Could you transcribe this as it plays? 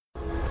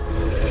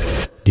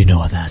Do you know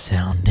what that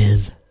sound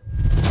is?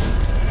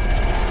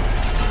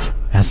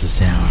 That's the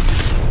sound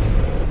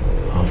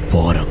of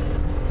boredom.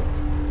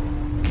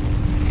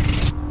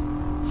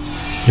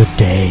 Your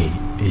day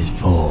is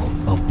full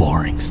of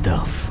boring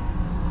stuff.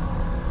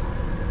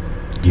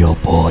 You're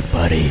bored,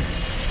 buddy.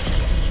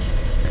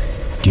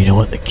 Do you know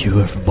what the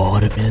cure for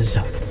boredom is?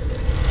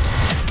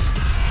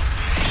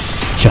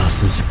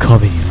 Justice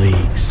Comedy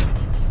League's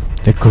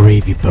The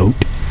Gravy Boat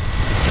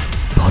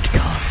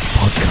podcast.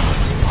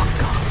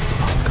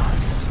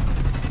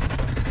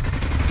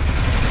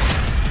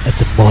 It's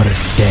a modern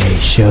day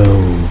show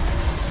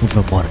with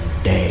a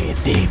modern day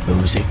theme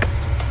music.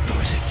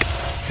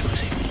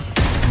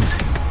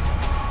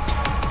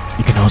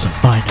 You can also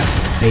find us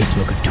on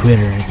Facebook and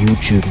Twitter and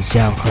YouTube and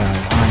SoundCloud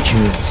and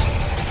iTunes.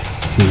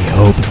 We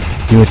hope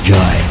you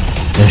enjoy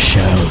the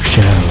show.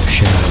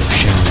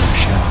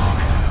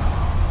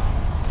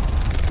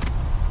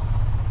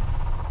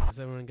 Is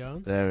everyone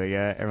going? There we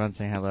go. Everyone's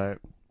saying hello.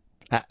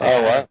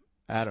 What?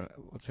 Adam,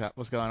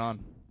 what's going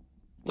on?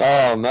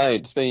 Oh,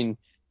 mate, it's been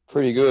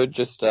pretty good.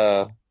 Just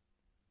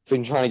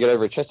been trying to get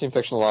over a chest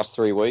infection the last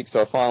 3 weeks, so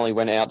I finally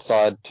went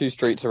outside 2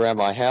 streets around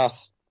my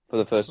house for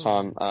the first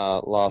time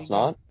last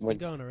night. We're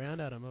going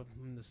around, Adam. I'm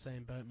in the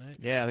same boat, mate.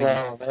 Yeah, I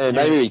think Man,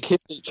 maybe we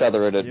kissed each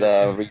other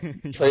and we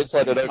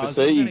translated I'm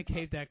overseas. going to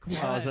keep that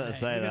quiet. I was about to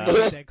say mate. that. We're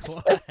gonna keep that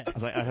quiet. I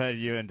was like, I heard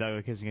you and Doug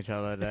were kissing each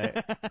other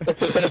today.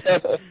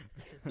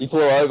 He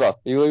flew over.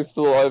 He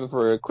flew over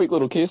for a quick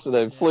little kiss and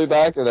then flew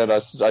back, and then I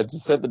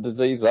sent the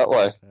disease that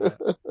way.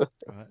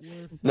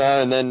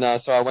 No, and then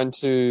so I went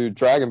to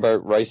dragon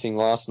boat racing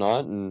last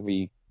night,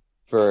 and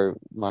for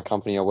my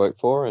company I work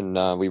for,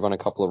 and we run a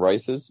couple of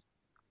races.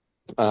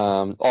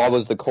 I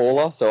was the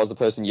caller, so I was the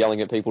person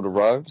yelling at people to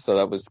row, so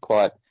that was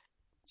quite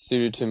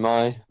suited to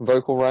my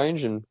vocal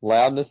range and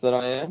loudness that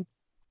I am.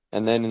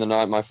 And then in the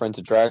night, my friend's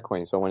a drag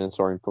queen, so I went and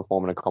saw him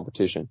perform in a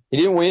competition. He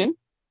didn't win,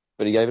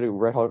 but he gave it a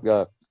red hot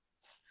go.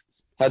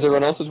 How's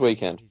everyone else's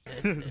weekend?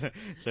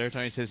 So every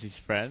time he says his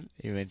friend,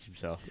 he means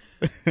himself.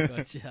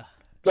 Gotcha.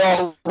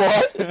 Oh,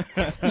 what?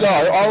 No,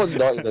 I was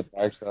not in the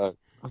drag show.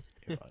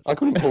 I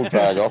couldn't pull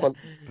drag off.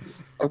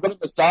 I've got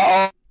it to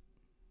start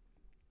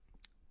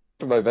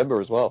from November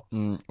as well.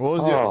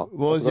 What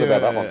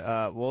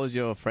was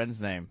your friend's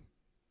name?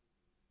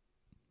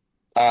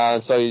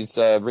 So his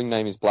ring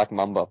name is Black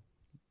Mamba.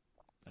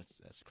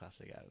 That's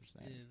classic Adam's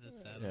name. Yeah,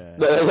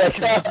 that's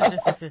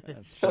Adam.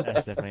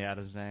 That's definitely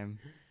Adam's name.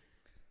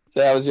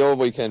 So how was your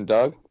weekend,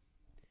 Doug?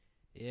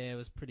 Yeah, it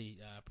was pretty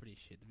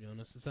shit, to be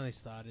honest. It's only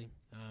starting.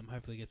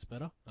 Hopefully it gets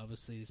better.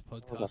 Obviously, this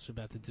podcast we're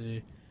about to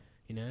do,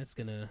 it's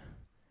going to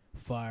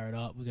fire it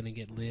up. We're going to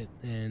get lit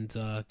and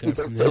go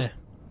from there.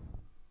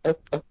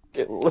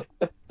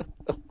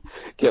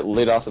 Get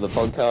lit after the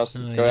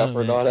podcast. Go out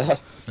for a night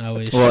out. I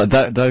wish. Well,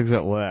 Doug's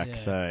at work, Yeah.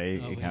 so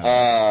you can't.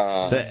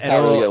 So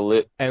how do we get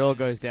lit? It all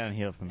goes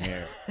downhill from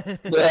here.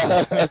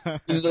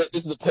 This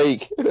is the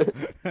peak.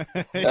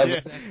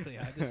 Exactly.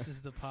 This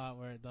is the part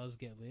where it does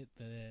get lit,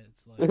 but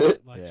it's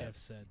like Yeah. Jeff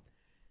said.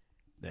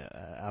 Yeah,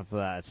 after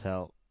that, it's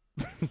hell.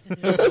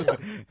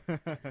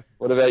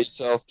 What about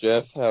yourself,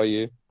 Jeff? How are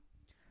you?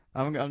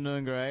 I'm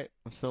doing great.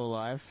 I'm still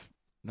alive.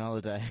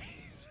 Another day.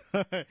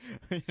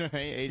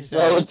 Each day.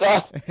 Oh, what's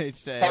up?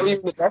 Each day. How are you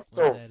in the dust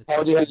storm?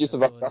 How do you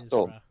survive the dust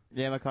storm?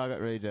 Yeah, my car got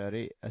really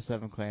dirty. I still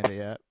haven't cleaned it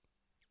yet.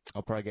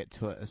 I'll probably get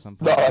to it at some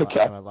point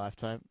in my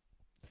lifetime.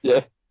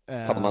 Yeah,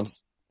 couple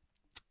months.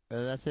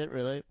 That's it,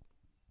 really.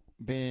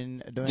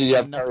 Been doing. Did you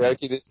have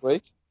karaoke this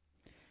week?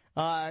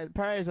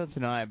 Parade's on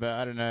tonight, but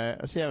I don't know.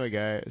 I'll see how we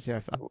go.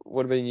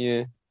 What are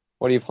your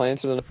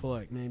plans for the?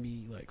 For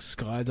maybe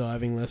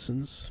skydiving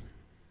lessons.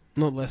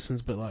 Not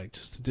lessons, but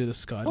just to do the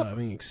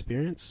skydiving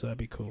experience. So that'd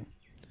be cool.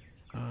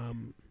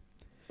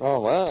 Oh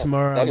wow!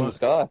 Tomorrow, in the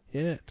sky.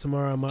 Yeah,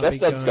 tomorrow I might Jeff be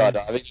done going.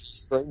 skydiving. He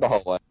screamed the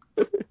whole way.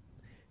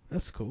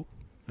 That's cool.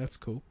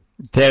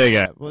 There we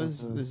go. Well,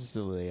 this is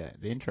still the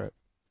intro.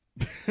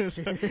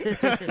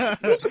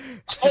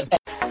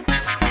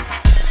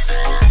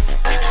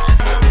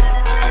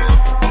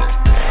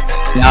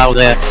 Now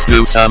let's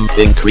do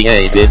something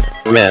creative,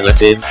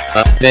 relative,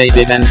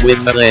 updated and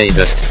with the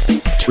latest.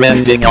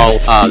 Trending all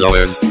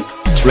followers.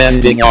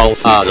 Trending all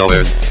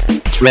followers.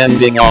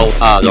 Trending all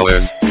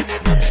followers.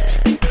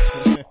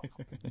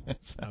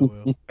 That's how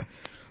we'll.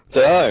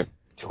 So,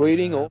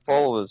 tweeting all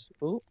followers.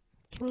 Ooh.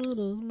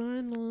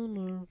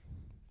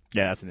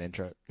 Yeah, that's an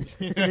intro.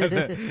 Don't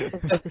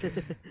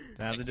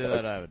have to do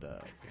that over,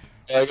 Doug.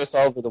 So I guess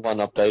I'll be the one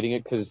updating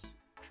it because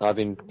I've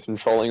been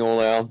controlling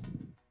all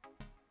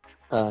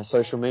our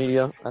social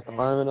media at the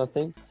moment, I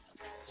think.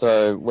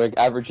 So we're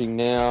averaging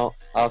now,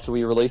 after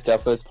we released our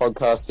first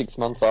podcast 6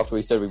 months after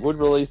we said we would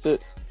release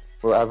it,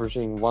 we're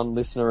averaging 1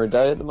 listener a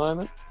day at the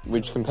moment,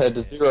 which compared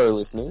to 0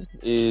 listeners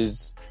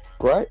is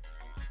great.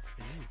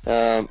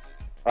 I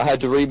had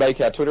to remake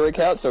our Twitter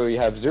account, so we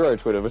have 0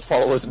 Twitter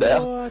followers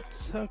now.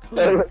 What? How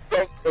cool.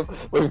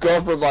 We've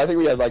gone from, I think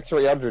we had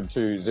 300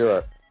 to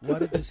 0. Why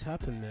did this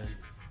happen, man?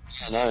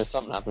 I know,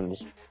 something happened,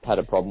 just had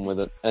a problem with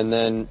it. And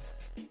then,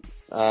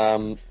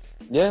 and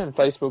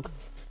Facebook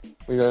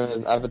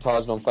We're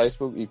advertising on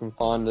Facebook. You can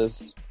find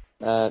us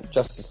at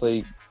Justice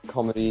League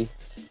Comedy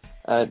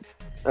on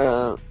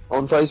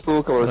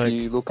Facebook, or if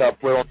you look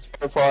up, we're on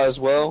Spotify as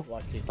well.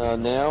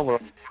 Now we're on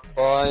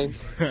Spotify,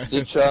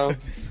 Stitcher,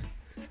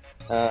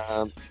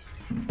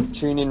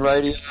 TuneIn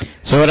Radio.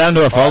 So what happened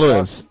to our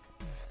followers?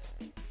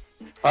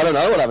 I don't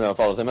know what happened to our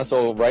followers. They must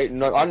all rate.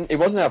 No, it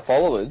wasn't our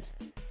followers.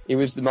 It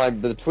was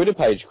the Twitter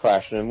page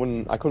crashed,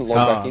 and I couldn't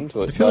log back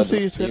into it. Do people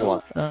still use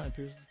Twitter?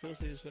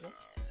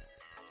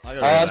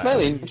 It's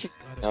mainly interesting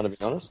now, to be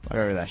honest. I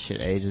got rid of that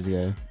shit ages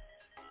ago.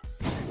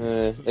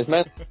 It's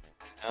mainly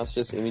now it's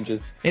just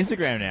images.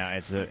 Instagram now,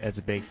 it's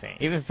a big thing.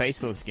 Even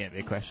Facebook's getting a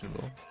bit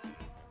questionable.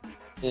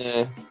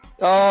 Yeah.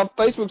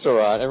 Facebook's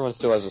alright. Everyone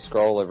still has a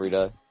scroll every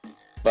day.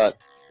 But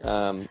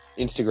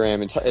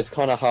Instagram, it's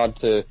kind of hard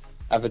to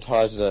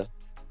advertise a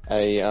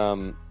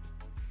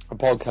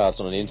podcast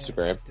on an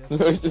Instagram,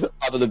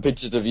 other than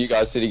pictures of you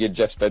guys sitting in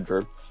Jeff's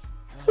bedroom.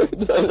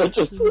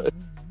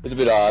 It's a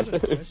bit hard. I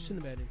have a question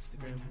about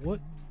Instagram. What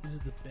is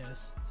the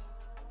best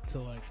to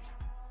like?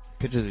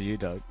 Pictures of you,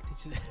 Doug.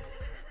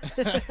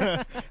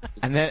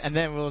 and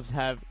then we'll just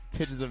have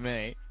pictures of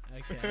me.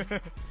 Okay.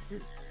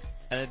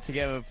 And then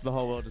together for the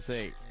whole world to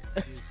see.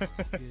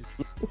 It's good.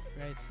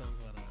 Great song,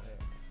 by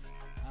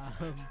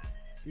the way.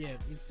 Yeah,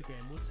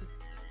 Instagram. What's it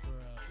for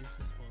a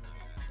business model?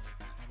 Like,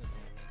 how does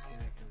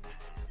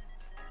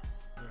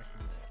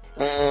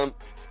it work?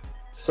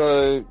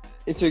 So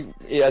it's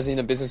as in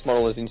a business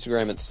model as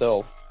Instagram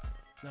itself.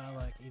 No,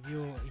 like if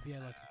you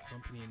had like a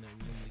company and that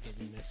you wanted to get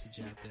your message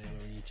out there,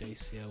 or your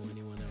JCL or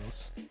anyone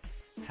else,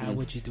 how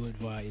would you do it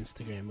via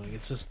Instagram? Like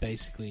it's just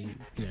basically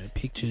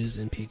pictures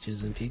and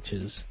pictures and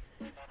pictures.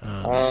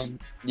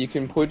 You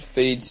can put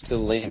feeds to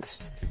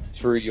links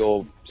through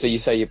so you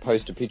say you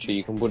post a picture,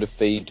 you can put a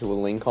feed to a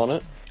link on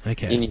it.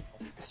 Okay.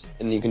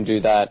 And you can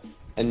do that.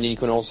 And you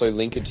can also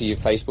link it to your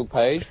Facebook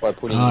page by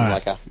putting in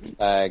like a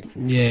hashtag.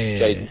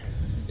 Yeah.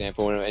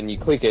 Example, and you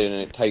click it and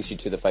it takes you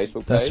to the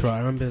Facebook page. That's right. I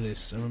remember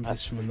this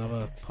from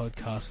another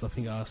podcast. I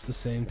think I asked the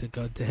same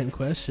goddamn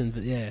question,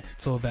 but yeah,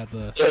 it's all about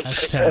the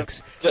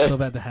hashtags. It's all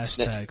about the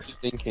hashtags.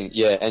 Thinking,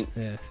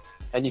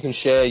 and you can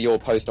share your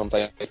post on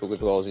Facebook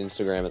as well as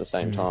Instagram at the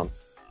same time.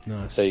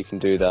 Nice. So you can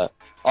do that.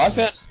 I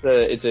found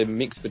it's a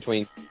mix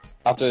between.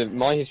 After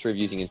my history of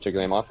using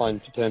Instagram, I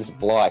find in terms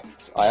of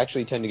likes, I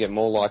actually tend to get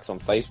more likes on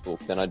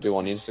Facebook than I do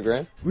on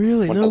Instagram.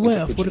 Really? No way.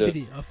 I thought it'd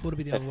be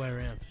the other way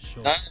around for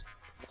sure.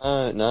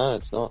 No,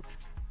 it's not.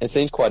 It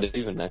seems quite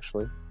even,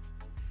 actually.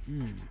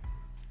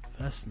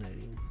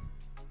 Fascinating.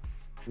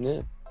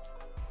 Yeah.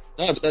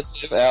 No, but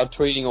that's our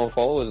tweeting or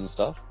followers and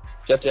stuff.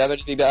 Do you have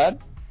anything to add?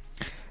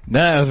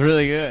 No, it was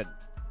really good.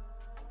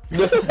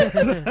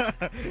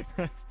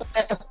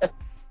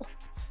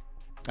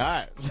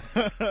 Alright.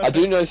 I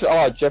do know.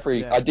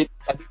 Jeffrey, yeah. I did.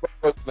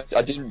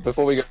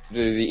 Before we go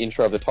to the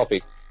intro of the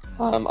topic,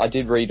 I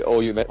did read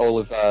all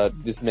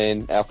of this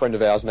man, our friend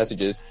of ours,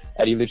 messages,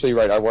 and he literally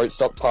wrote, "I won't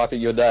stop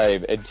typing your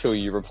name until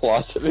you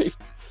reply to me."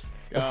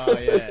 Oh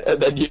yeah.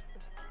 and then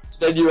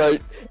you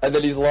wrote, and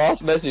then his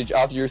last message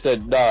after you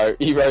said no,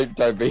 he wrote,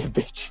 "Don't be a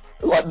bitch."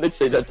 Like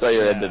literally, that's how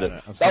you ended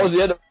it. That was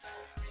the end of it.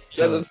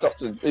 He hasn't stopped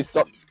since. He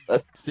stopped.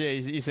 Yeah,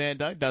 you saying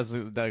Doug's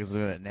doing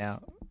it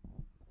now.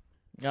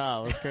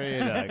 Oh, well, screw you,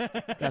 Doug.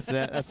 That's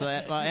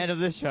the end of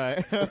this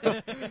show.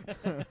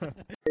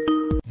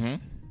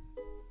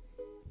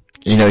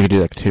 You know you could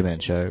do like a two-man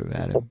show,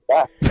 Adam.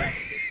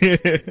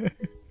 Hey,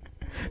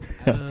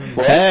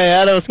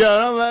 Adam, what's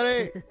going on,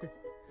 buddy?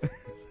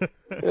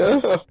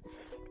 Yeah.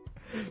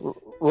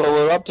 Well,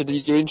 we're up to.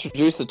 Did you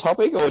introduce the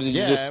topic, or did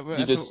you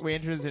just? We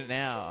introduced it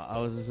now. I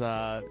was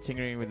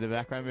tinkering with the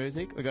background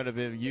music. We got a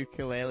bit of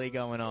ukulele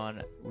going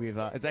on.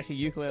 It's actually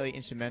ukulele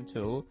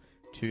instrumental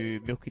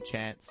to Milky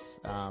Chant's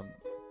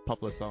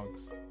popular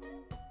songs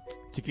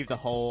to keep the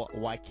whole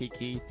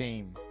Waiheke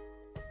theme.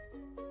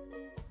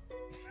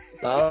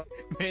 Me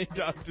and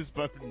Doug just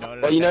both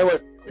nodded. Well, you know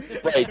what?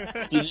 Wait,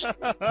 did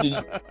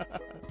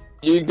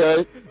you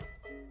go?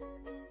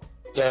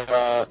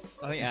 So,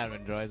 I think Adam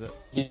enjoys it.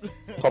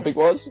 The topic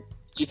was? Do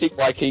you think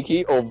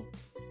Waiheke or?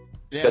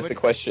 Yeah, that's the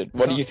question.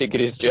 What do you think it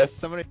is, Jeff?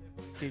 Somebody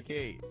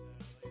Waiheke.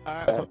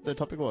 Alright, the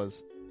topic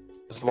was.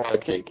 It's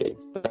Waiheke.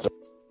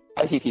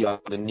 Waiheke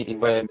Island in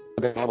where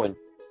Melbourne.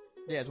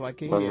 Yeah, it's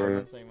Waiheke.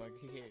 I'm saying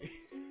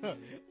Waiheke.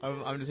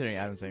 I'm just hearing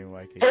Adam saying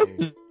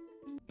Waiheke.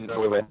 No,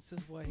 we went. It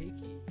says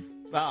Waiheke.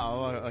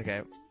 Oh,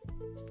 okay.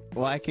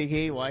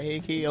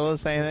 Waiheke, all the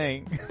same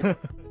thing.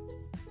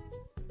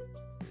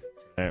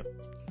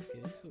 Let's get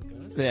into it,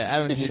 guys. Yeah,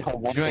 Adam, did you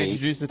want to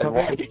introduce the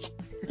topic?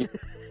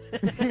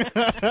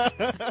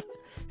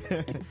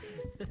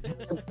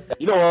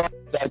 You know what?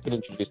 I can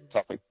introduce the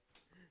topic.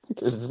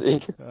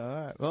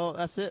 Alright, well,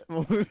 that's it.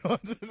 We'll move on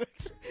to the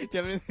next. Do you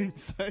have anything to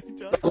say,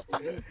 John?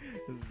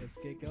 Let's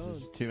get going.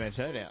 This is two-man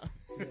show now.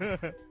 Yeah.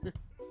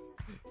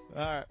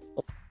 Alright.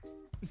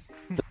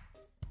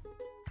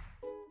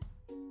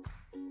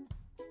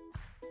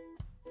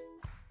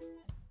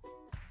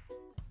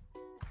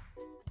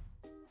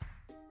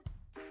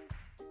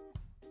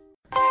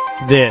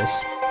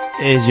 This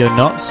is your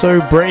not so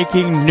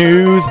breaking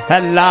news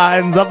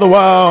headlines of the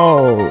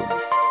world.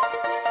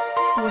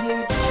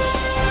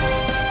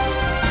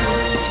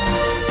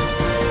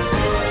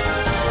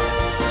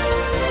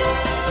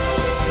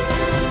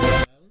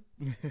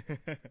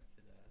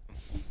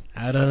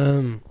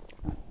 Adam.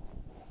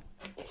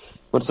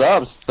 What's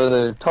up? So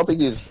the topic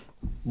is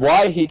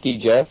Waiheke,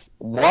 Jeff.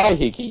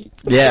 Waiheke.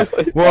 Yeah.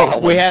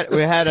 Well, we had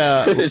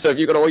a So have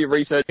you got all your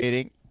research?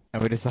 meeting,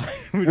 and we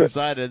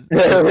decided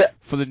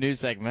for the news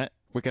segment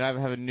we can either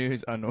have a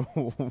news on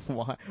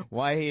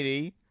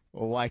Waiheke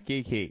or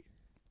Waikiki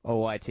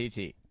or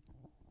Waititi.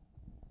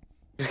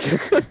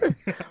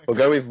 We'll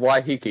go with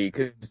Waiheke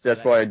because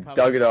that's why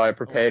Doug and I are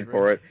prepared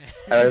for it,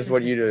 and I just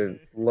want you to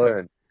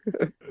learn.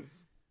 Alright,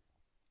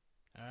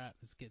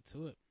 let's get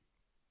to it.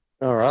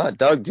 All right,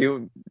 Doug,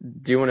 do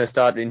you want to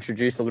start to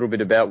introduce a little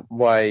bit about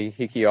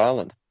Waiheke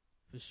Island?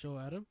 For sure,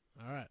 Adam.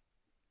 Alright.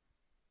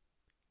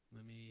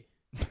 Let me...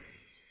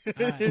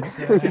 Alright,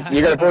 so,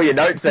 You got to pull your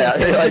notes out.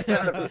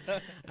 The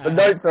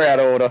notes are out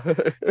of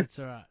order. It's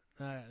alright.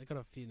 Alright, I got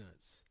a few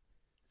notes.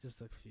 Just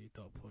a few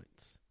dot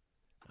points.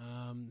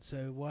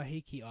 So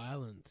Waiheke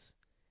Island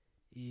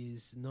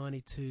is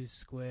 92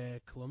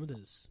 square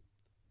kilometers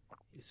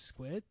is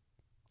squared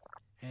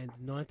and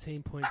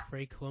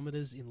 19.3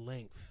 kilometers in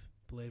length,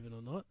 believe it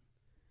or not.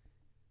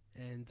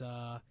 And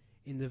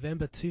in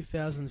November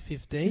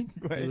 2015,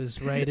 it was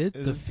rated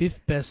the 5th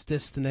best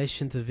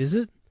destination to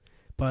visit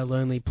by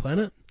Lonely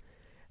Planet,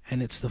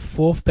 and it's the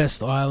 4th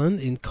best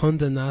island in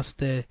Condé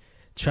Nast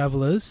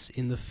Travelers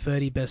in the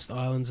 30 best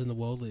islands in the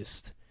world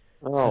list.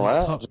 Oh, So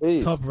wow.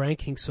 top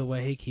rankings for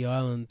Waiheke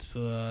Island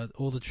for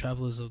all the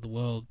travelers of the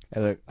world.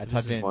 Hey, look, I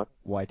typed Visit. in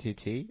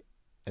YTT,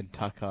 and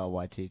Tucker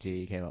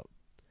YTT came up.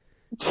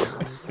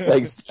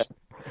 Thanks, Jeff.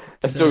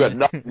 I still got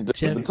nothing to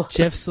do.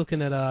 Jeff's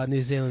looking at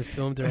New Zealand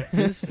film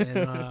directors,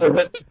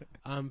 and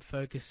I'm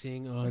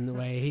focusing on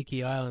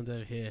Waiheke Island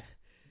over here.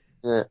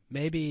 Yeah.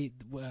 Maybe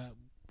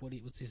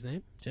what's his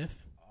name? Jeff?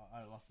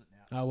 I lost it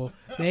now. Oh well,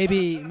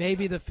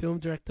 maybe the film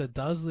director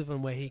does live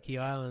on Waiheke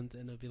Island,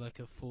 and it'll be like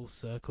a full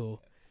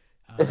circle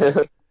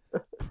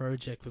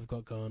project we've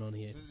got going on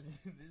here.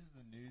 This is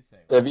the news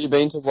segment. Have you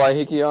been to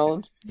Waiheke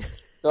Island,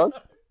 Doug?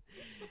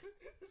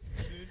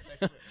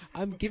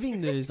 I'm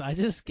giving news. I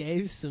just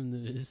gave some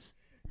news.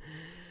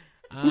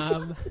 Do you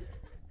have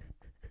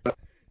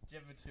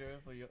material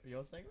for your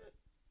segment?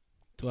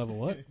 I have a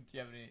what? Do you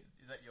have any?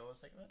 Is that your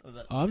segment? Or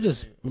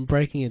is that I'm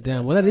breaking it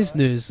down. Well, that is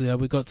news.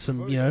 We got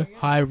some, we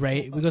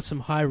got some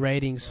high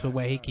ratings for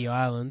Waiheke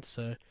Island,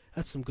 so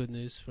that's some good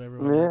news for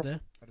everyone out there.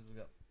 How does it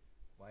go?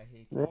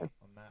 Waiheke Yeah.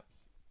 on maps,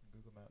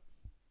 Google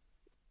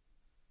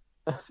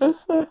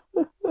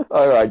Maps.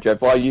 All right, Jeff.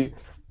 Well, you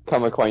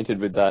come acquainted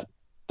with that.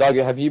 Doug,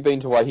 have you been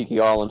to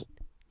Waiheke Island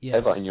Yes,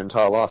 ever in your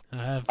entire life? I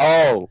have.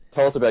 Oh,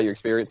 tell us about your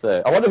experience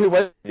there. I wonder who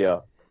went with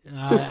you.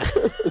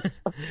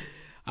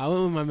 I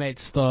went with my mate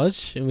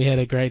Stodge, and we had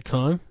a great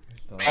time.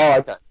 Oh,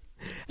 okay.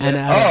 And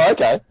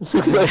Okay.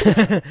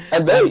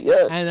 And me,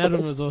 yeah. and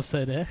Adam was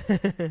also there.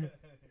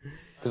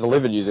 Because I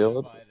live in New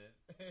Zealand.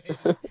 He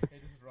just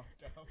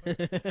rocked up. And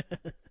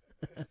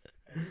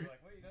he's like,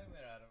 what are you doing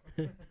there,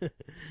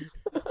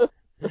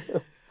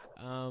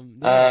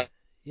 Adam?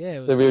 Yeah, it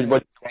was So what great. did you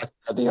like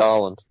about the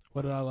island?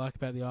 What did I like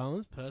about the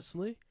island,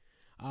 personally?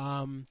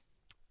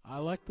 I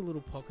like the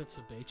little pockets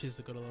of beaches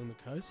that got along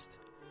the coast.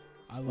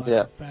 I like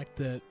Yeah. the fact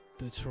that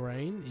the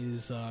terrain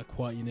is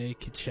quite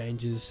unique. It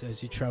changes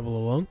as you travel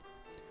along.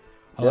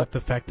 I Yep. like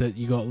the fact that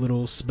you got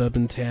little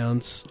suburban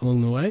towns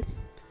along the way.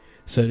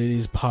 So it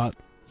is part,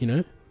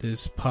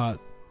 there's part,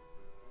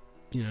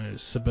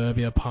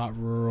 suburbia, part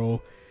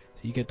rural. So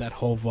you get that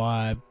whole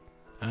vibe.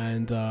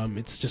 And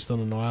it's just on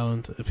an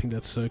island. I think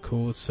that's so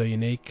cool. It's so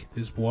unique.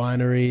 There's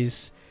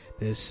wineries.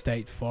 There's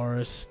state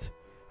forest.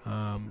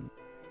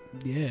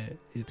 Yeah,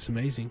 it's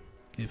amazing.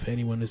 If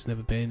anyone has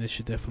never been, they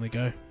should definitely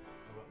go.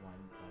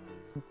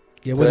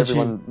 Yeah, So what did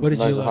you everyone what did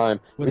you knows at like? home.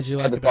 What We did you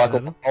decided like to about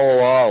cycle it? the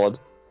whole island.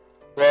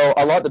 Well,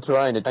 I like the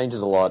terrain. It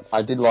changes a lot.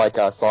 I did like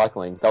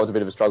cycling. That was a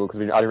bit of a struggle because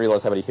I didn't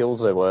realise how many hills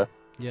there were.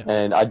 Yeah.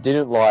 And I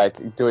didn't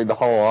like doing the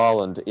whole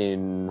island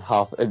in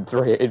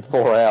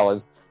 4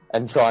 hours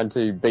and trying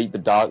to beat the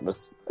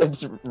darkness and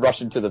just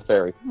rush into the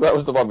ferry. That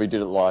was the one we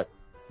didn't like.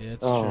 Yeah,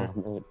 it's Oh,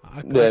 true.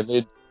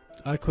 man.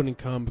 I couldn't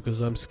come because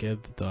I'm scared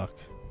of the dark.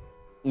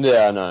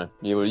 Yeah, I know.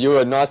 You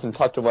were nice and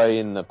tucked away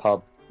in the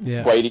pub,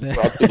 Yeah. waiting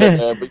for us to get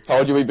there. We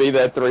told you we'd be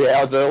there 3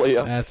 hours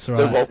earlier That's than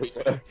right. what we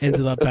were.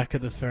 Ended up back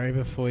at the ferry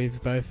before you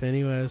both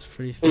anyway. It was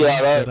pretty fun. Yeah,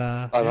 I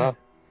know. But, I know.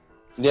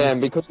 it's Yeah, good.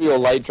 and because we were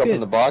late dropping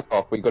good. the bike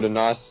off, we got a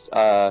nice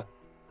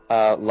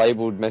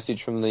labelled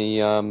message from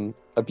the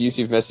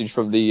abusive message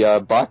from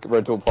the bike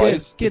rental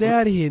place. Get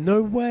out of here!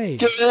 No way!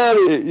 Get out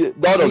of here! Yeah,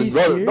 Not Are a, you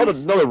not, a, not, a,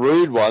 serious? not a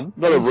rude one.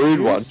 Not Are a you rude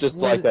one. serious? Just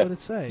What like did- that. what did it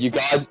say? You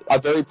guys, a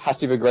very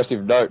passive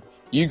aggressive note.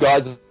 You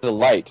guys are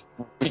late.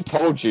 We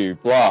told you,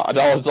 blah. And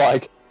I was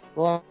like,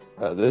 what?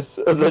 This,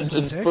 and then this a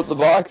just put text? the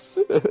bikes.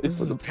 This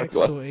is a text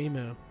or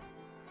email.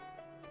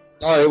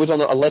 No, it was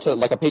on a letter,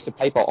 like a piece of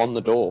paper on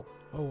the door,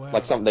 Oh wow!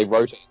 like something they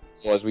wrote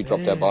as we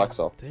dropped our bikes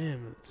off.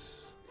 Damn,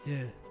 it's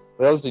yeah.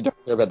 But obviously, don't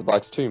care about the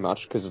bikes too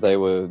much because they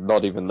were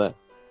not even there.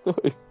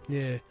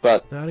 Yeah.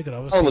 But No, they got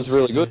other the island's things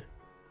really to good.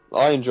 do.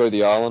 I enjoy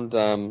the island.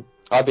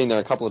 I've been there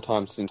a couple of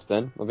times since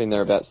then. I've been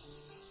there about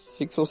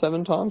 6 or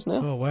 7 times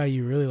now. Oh wow,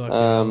 you really like the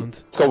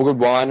island. It's got good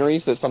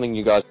wineries. That's something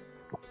you guys.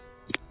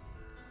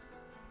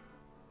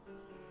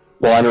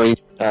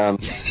 Wineries.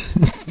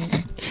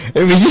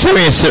 Were you just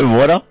having a sip of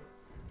water?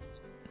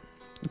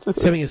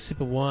 Just having a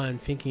sip of wine,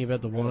 thinking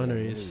about the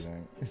wineries.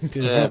 It's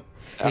good. Yeah.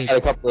 It's I good.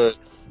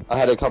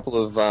 had a couple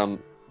of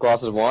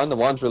glasses of wine. The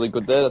wine's really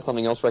good there. That's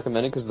something else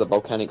recommended because of the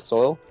volcanic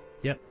soil.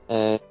 Yep.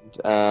 And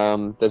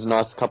there's a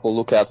nice couple of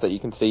lookouts that you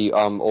can see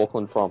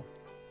Auckland from.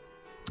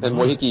 And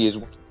Nice. Waiheke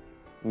is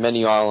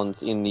many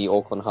islands in the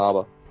Auckland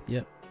harbour.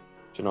 Yep.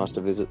 Which are nice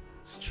to visit.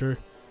 It's true.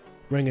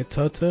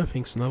 Rangitoto, I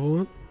think's another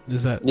one.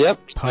 Is that? Yep.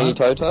 Part?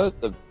 Rangitoto. It's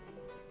the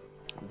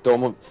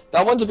dormant.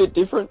 That one's a bit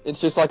different. It's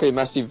just like a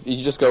massive.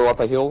 You just go up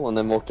a hill and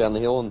then walk down the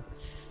hill, and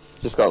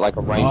it's just got like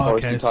a rainforesty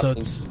okay, type so thing.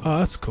 it's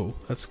that's cool.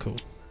 That's cool.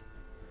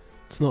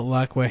 It's not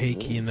like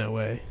Waiheke in that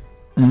way.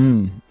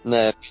 No,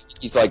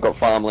 he's like got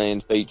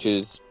farmlands,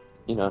 beaches,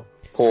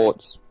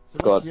 ports.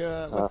 It's got.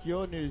 What's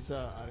your news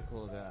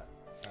article about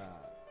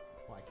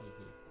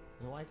Waiheke?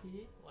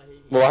 Waiheke?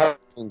 Well, I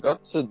haven't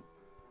got to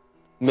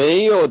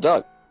me or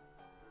Doug.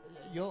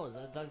 Yours.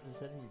 Doug just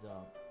said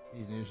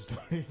his news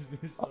story.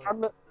 I'm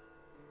not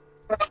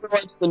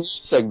going to the news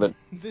segment.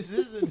 This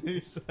is the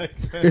news segment.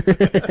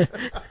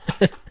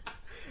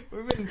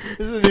 This is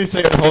the news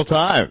segment the whole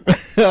time.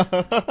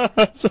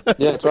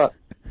 Yeah, that's right.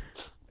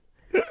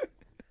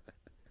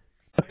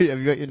 Have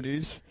you got your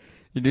news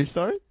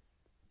story?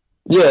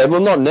 Yeah,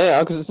 well, not now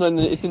because it's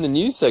in the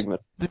news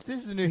segment. This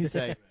is the news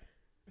segment.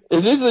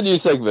 Is this the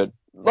news segment?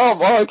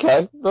 Oh,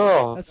 okay.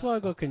 Oh, That's why I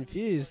got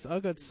confused. I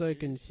got so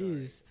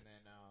confused.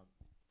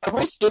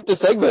 we skipped a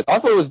segment. I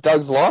thought it was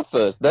Doug's life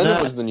first. Then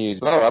it was the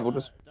news. All right, we'll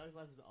just. Doug's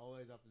life is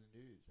always up in the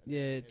news.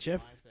 Yeah,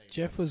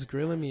 Jeff was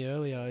grilling me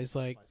earlier. He's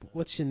like,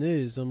 "What's your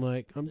news?" I'm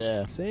like, "I'm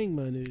saying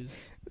my news."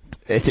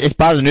 It's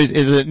part of the news.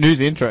 Is the news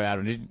intro,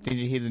 Adam? Did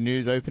you hear the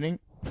news opening?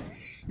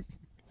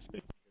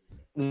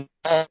 You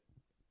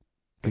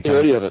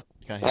already have it.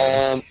 Can't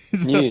hear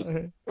News.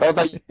 How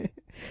about you?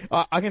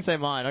 I can say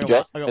mine. I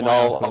Jeff? got And my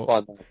I'll article.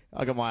 find that.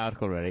 I got my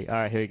article ready. All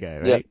right, here we go.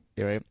 Ready? Yeah.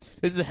 You ready?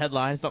 This is the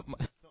headline. It's not my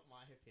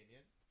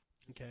opinion.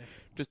 Okay.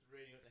 Just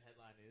reading what the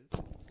headline is.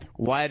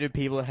 Why do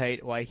people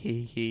hate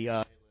Waiheke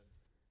Island?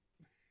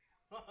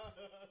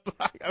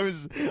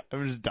 I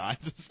was dying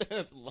to say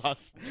that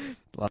last.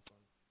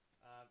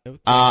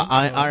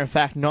 Are in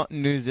fact not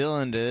New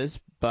Zealanders,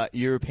 but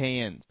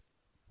Europeans.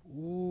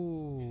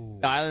 Ooh.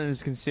 The island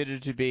is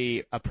considered to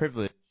be a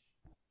privilege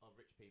of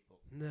rich people.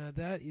 Now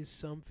that is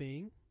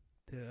something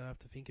that I have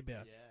to think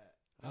about. Yeah.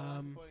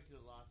 According to the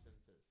last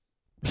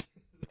census.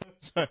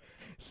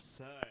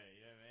 so, you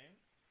know what I mean?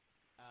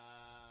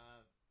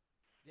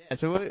 Yeah.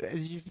 So,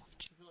 did you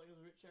feel like it was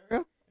a rich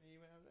area? And you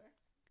went over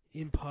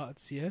there? In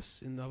parts,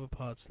 yes. In other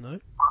parts, no.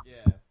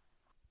 Yeah.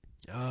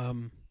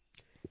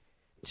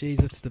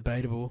 Geez, it's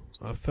debatable.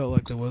 I felt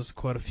like there was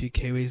quite a few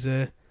Kiwis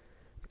there,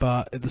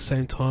 but at the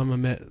same time, I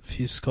met a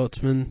few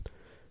Scotsmen,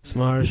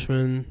 some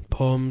Irishmen,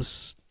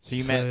 Poms. So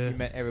you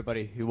met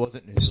everybody who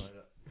wasn't New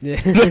Zealander.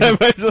 Yeah.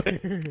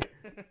 Basically.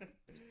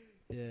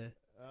 Yeah.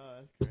 Oh,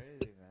 that's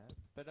crazy, man.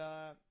 But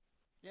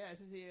yeah, it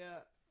says here,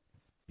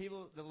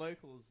 the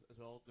locals as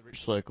well, the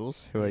rich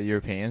locals who are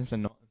Europeans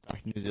and not in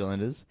fact New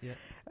Zealanders. Yeah.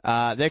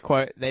 Their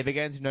quote: "They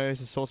began to notice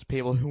the sorts of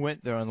people who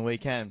went there on the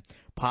weekend,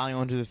 piling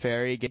onto the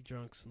ferry, Get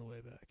drunks on the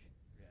way back.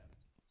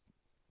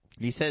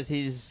 He says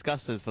his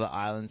disgusted for the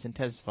islands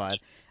intensified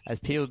as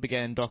people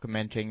began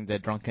documenting their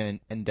drunken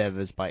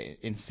endeavours by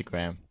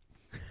Instagram."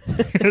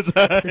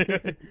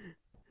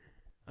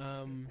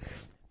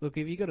 Look,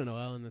 if you got an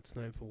island that's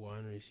known for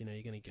wineries,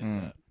 you're gonna get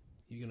that.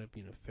 You're gonna,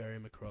 ferry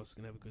them across,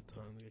 gonna have a good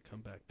time, they're gonna come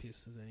back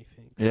pissed as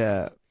anything. So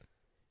Yeah.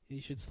 you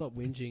should stop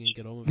whinging and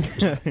get on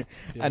with it.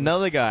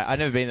 Another guy, I've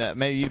never been there.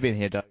 Maybe you've been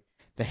here, Doug.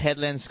 The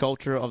headland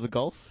sculpture of the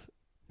Gulf.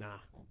 Nah.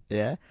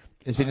 Yeah.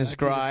 It's been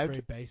described. I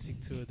did a very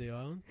basic tour of the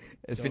island.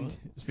 It's been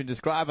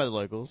described by the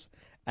locals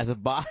as a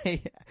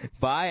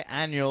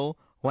biannual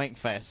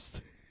wankfest.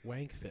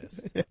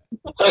 Wankfest.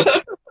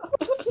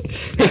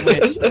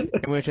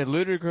 in which a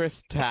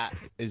ludicrous tat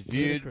is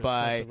viewed Ludacris,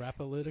 by like the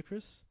rapper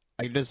Ludacris.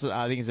 I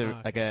think it's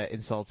like a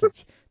insultive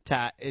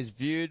tat is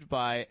viewed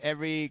by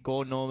every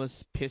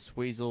gornormous piss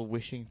weasel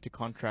wishing to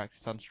contract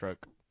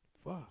sunstroke.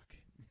 Fuck.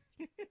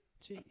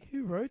 Gee,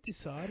 who wrote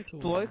this article?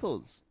 The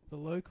locals. The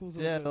locals.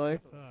 Yeah, the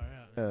locals.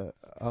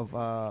 Of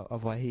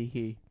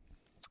Waiheke.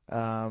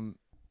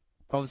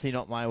 Obviously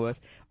not my words.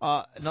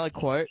 Another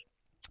quote.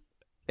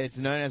 It's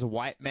known as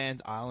White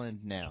Man's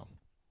Island now.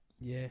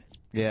 Yeah.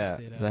 Yeah.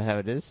 See Is that. that how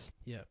it is?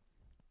 Yeah.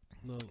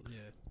 No.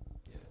 Yeah.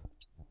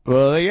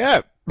 Well,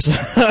 yeah. So,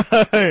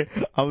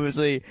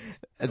 obviously,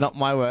 Not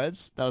my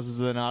words. That was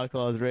an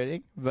article I was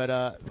reading. But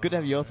it's good to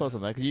have your thoughts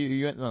on that, because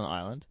you went on an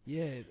island.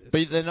 Yeah.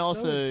 But then it's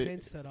also, so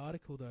intense, that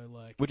article, though.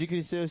 Like, would you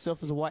consider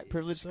yourself as a white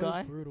privileged so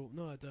guy? brutal.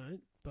 No, I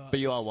don't. But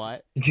you are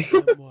white. I'm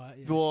white,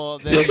 yeah. Well,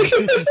 then... I'm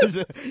walking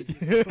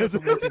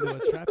into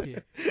a trap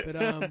here. But,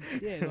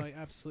 yeah, like,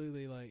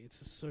 absolutely, like, it's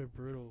just so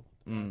brutal.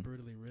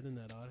 Brutally written,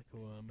 that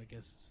article. I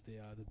guess it's the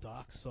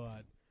dark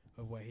side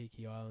of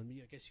Waiheke Island.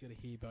 I guess you got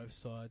to hear both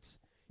sides.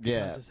 You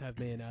can't just have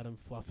me and Adam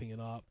fluffing it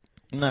up.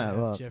 No,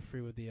 well...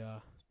 Jeffrey with the...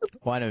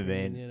 Why never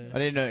been? You know. I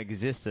didn't know it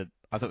existed.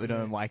 I thought we were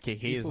doing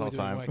Waikiki this whole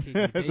time. Waikiki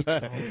Beach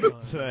the whole time,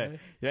 so,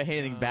 you don't hear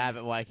anything bad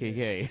about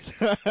Waikiki.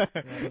 I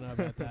don't know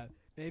about that.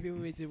 Maybe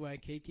when we do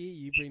Waikiki,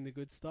 you bring the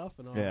good stuff,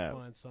 and I'll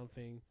find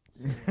something.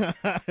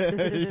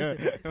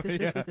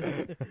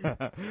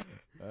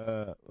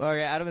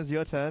 Okay, Adam, it's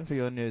your turn for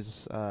your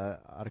news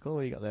article.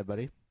 What do you got there,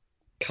 buddy?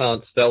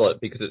 Can't sell it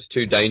because it's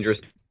too dangerous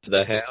to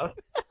the house.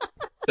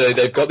 So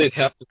they've got this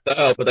house for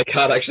sale, but they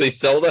can't actually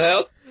sell the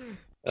house.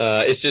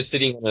 It's just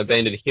sitting on an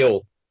abandoned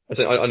hill,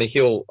 on a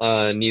hill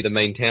near the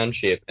main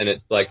township, and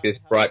it's like this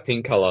bright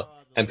pink colour.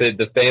 And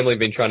the family have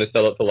been trying to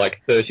sell it for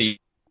like 30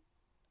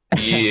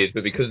 years,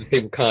 but because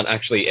people can't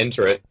actually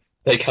enter it,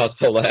 they can't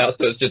sell the house,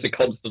 so it's just a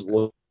constant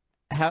look.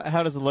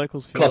 How does the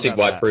locals feel Classic about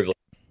white that? privilege.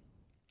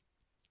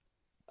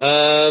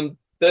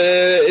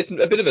 It's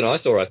a bit of an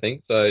eyesore, I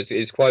think. So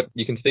it's quite.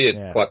 You can see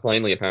it quite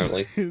plainly,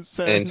 apparently. And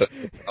so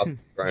I've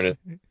grown it.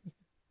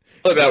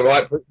 What about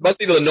white? Must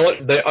be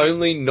the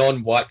only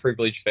non-white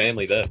privileged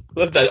family there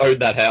that own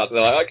that house. They're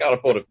like, I can't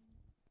afford it.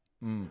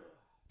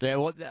 Yeah,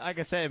 well, like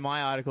I said in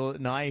my article,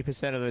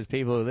 90% of those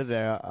people who live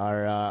there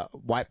are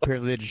white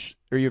privileged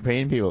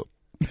European people.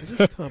 I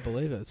just can't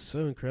believe it. It's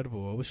so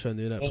incredible. I wish I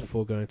knew that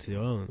before going to the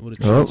island. Would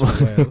have changed my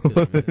way I look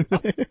at it,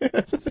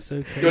 man. It's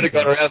so crazy. You would have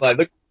gone around like,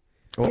 look.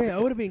 Yeah, I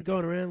would have been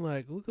going around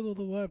like, look at all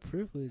the white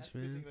privilege, man. That's the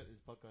thing about this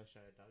podcast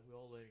show, Doug. We're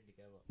all learning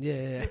together.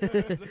 Yeah.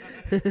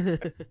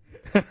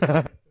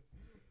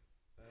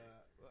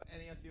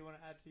 Anything else you want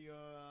to add to your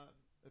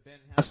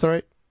abandoned house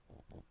story?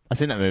 I've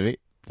seen that movie,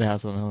 The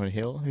House on the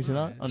Hill. Have you seen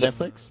that on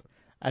Netflix?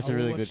 That's a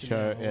really good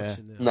show. Yeah.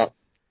 No.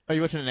 Oh,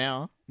 you watching it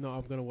now? No,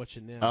 I'm gonna watch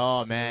it now.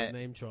 Oh So man,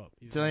 name drop.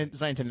 It's only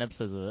 10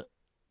 episodes of it.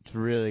 It's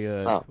really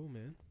good. Oh. Cool,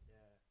 man.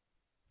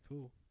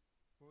 Cool.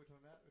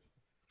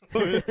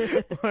 What are we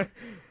talking about?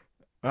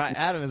 Right,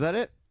 Adam, is that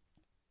it?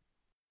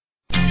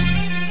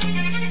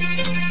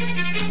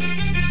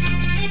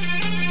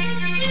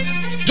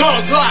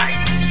 Dog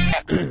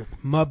life!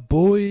 My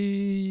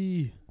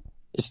boy.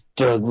 It's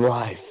Doug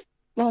life.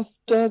 Life,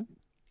 Doug.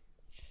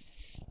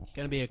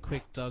 Gonna be a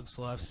quick Doug's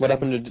life. What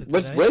happened to...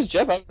 Where's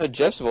Jeff? I haven't heard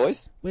Jeff's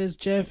voice. Where's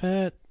Jeff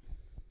at?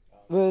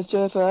 Where's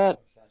Jeff at?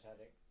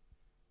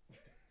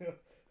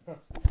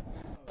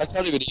 I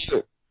can't even hear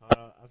it.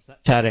 I'm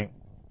chatting.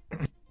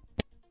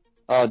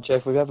 Oh,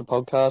 Jeff, we have a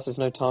podcast. There's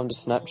no time to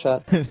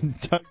Snapchat.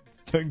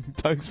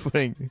 Doug's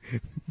playing.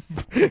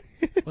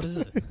 What is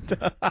it?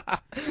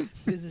 What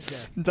is it,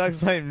 Jeff? Doug's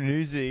playing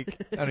music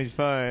on his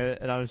phone,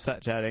 and I'm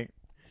sat chatting.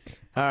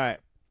 All right.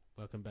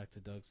 Welcome back to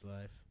Doug's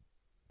life.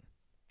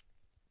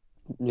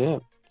 Yeah.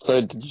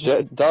 So,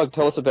 Doug,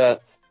 tell us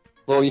about...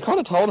 Well, you kind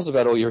of told us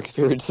about all your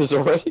experiences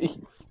already.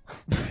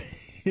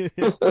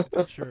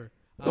 It's true.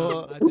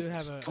 I do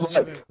have a...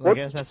 I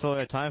guess that's all we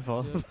have time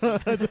for.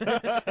 I've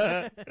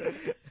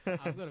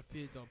got a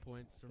few dot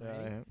points to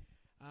read.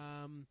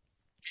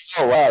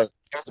 Oh, wow.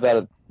 Tell us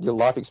about your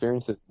life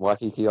experiences in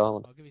Waiheke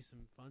Island. I'll give you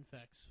some fun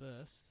facts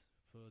first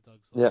for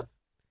Doug's Yeah. life.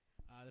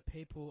 The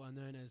people are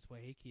known as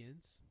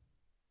Waihekians.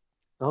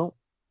 Oh.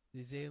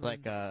 New Zealand.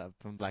 Like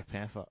from Black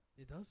Panther.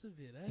 It does a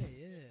bit, eh?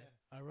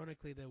 Yeah.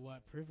 Ironically, they're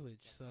white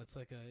privilege, so it's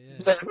like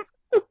a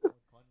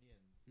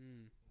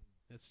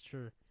that's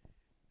true.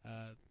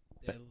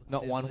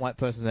 Not one white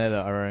person there,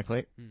 though,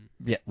 ironically.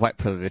 Yeah, white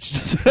privilege.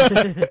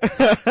 Exactly.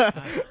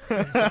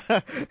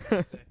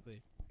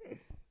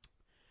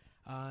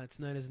 It's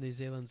known as New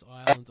Zealand's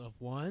island of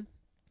wine,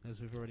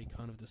 as we've already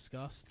kind of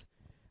discussed.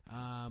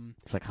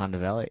 It's like Hunter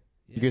Valley.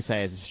 Yeah, You could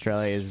say as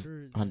Australia's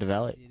Hunter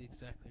Valley.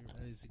 Exactly.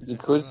 You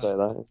could say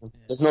that. Yeah.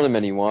 There's not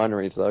many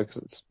wineries, though, because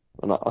it's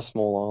a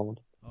small island.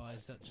 Oh,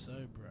 is that so,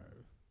 bro?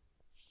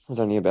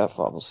 There's only about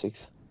 5 or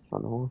 6. I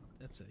don't know.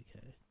 That's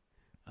okay.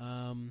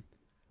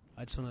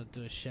 I just want to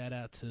do a shout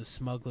out to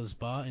Smuggler's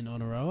Bar in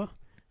Onaroa.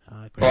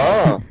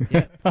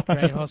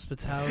 Great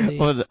hospitality.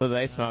 What were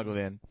they smuggled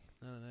in?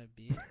 I don't know,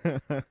 beer.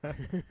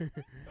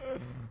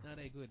 No,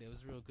 they're good. It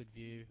was a real good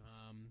view.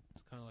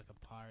 It's kind of like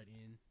a pirate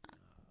inn.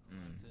 I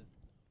liked it.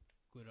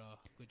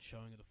 Good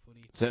showing of the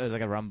footy. So it was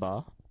like a rum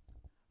bar?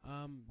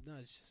 No,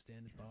 it's just a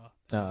standard bar.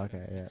 Oh,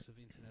 okay, yeah. Mix of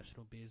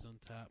international beers on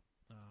tap.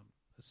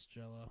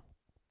 Estrella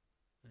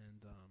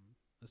and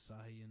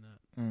Asahi and that.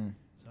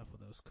 So I thought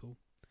that was cool.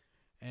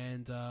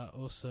 And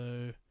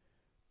also,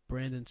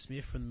 Brandon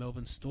Smith from the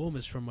Melbourne Storm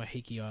is from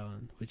Waiheke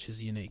Island, which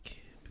is unique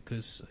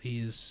because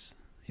he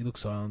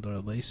looks Islander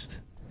at least.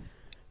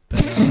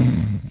 But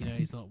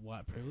he's not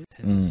white privilege,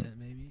 10%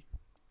 maybe.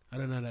 I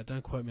don't know that.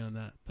 Don't quote me on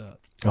that. But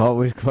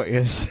we've got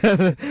yours.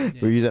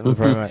 We'll use that for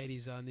promo.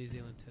 80s New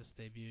Zealand Test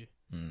debut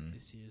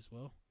this year as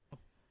well.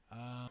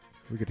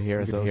 We could hear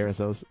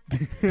ourselves.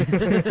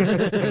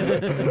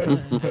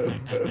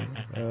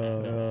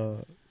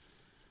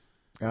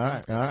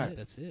 Alright.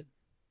 That's it.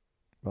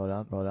 Well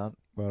done,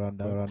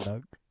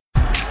 Doug.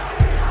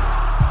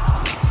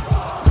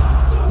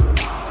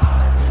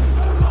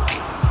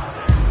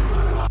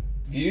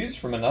 Views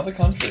from another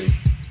country.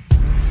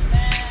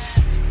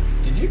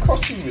 Did you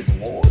cross me with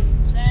Lord?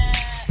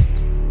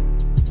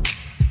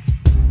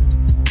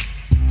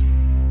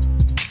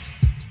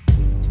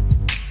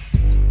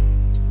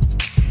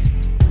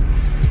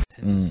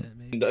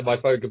 My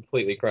phone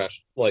completely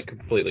crashed. Like,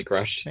 completely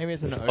crashed. Maybe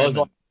it's an was omen.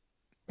 like-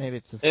 Maybe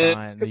it's a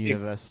sign the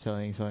universe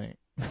telling you something.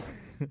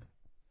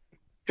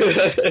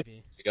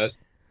 Maybe. You guys.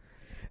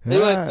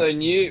 Anyway, so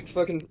new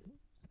fucking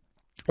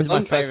It's my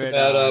fun fact favorite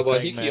about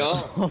Waiheke segment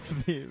Island.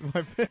 of the.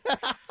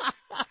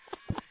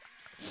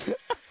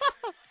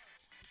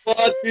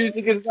 What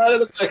music is that in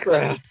the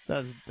background?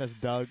 That's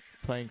Doug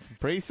playing some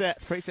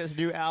presets. Presets'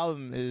 new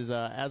album is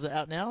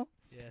out now.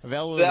 Yes.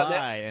 Available to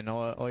buy in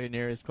all your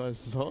nearest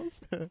closest stores.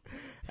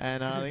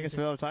 And I think it's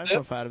a lot of time for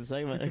a Fathom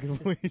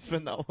segment. We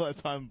spend all our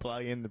time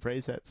plugging in the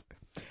presets.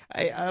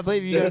 I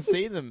believe you guys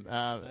see them.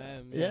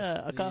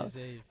 Yeah, I can't.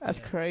 That's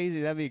crazy.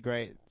 That'd be a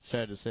great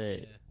show to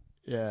see.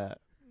 Yeah.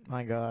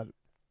 My God.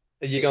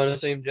 Are you going to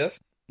see him, Jeff?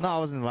 No, I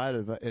wasn't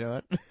invited, but you know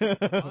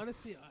what?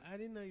 Honestly, I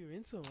didn't know you were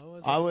into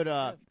them. I would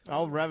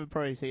rather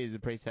probably see the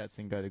presets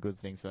and go to Good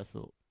Things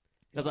Festival.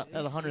 That's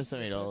 $170.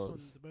 They're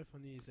both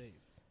on New Year's Eve.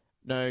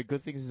 No,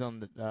 Good Things is on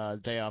the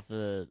day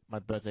after my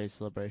birthday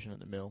celebration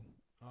at the Mill.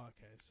 Oh,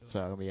 okay. So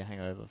I'm gonna be a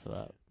hangover for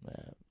that.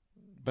 Yeah.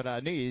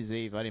 But New Year's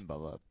Eve, I didn't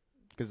bother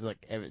because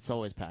like it's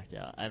always packed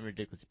out and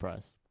ridiculously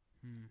priced.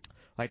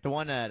 Like the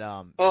one at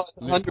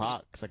Luna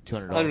Park is like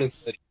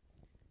 $200.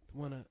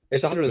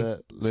 It's 100.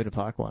 The Luna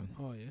Park one.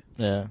 Oh yeah.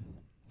 Yeah,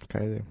 it's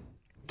crazy.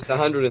 It's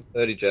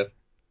 130, Jeff.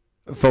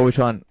 For which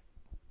one?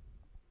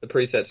 The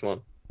presets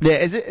one. Yeah,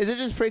 is it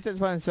just presets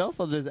by himself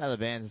or there's other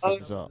bands and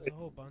stuff as well? There's a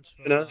whole bunch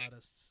of other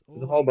artists.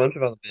 There's a whole bunch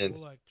of other bands.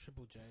 All like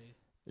Triple J.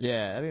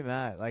 Yeah, that'd be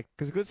mad. Like,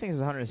 because Good Things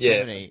is 170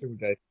 Yeah, Triple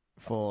J.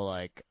 for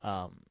like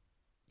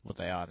what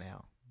they are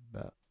now.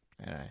 But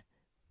anyway.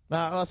 No,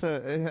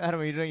 also, Adam,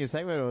 were you doing your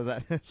segment or was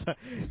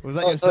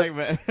that your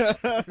segment?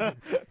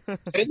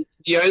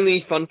 The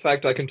only fun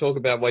fact I can talk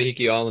about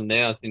Waiheke Island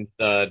now, since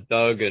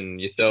Doug and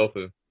yourself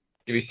have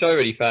given me so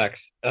many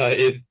facts,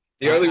 is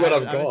the only one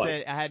I've got.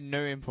 I had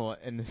no import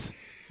in this.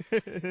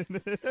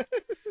 The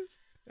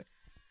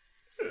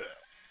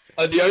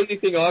only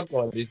thing I've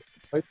got is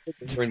most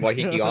people are in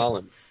Waiheke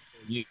Island.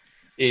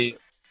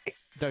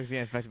 Doug's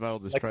getting affected by all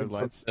the strobe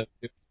lights.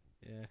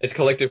 Yeah. It's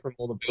collected from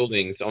all the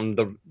buildings on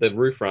the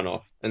roof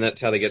runoff, and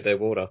that's how they get their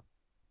water.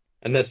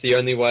 And that's the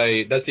only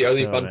way. That's the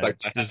only fun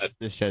fact I had.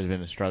 This show's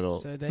been a struggle.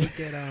 So they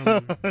get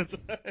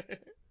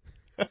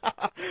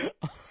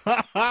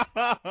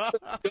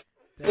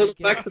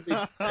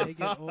they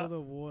get all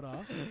the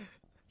water.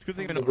 It's a good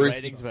thing we're not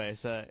ratings base,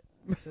 so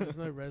there's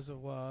no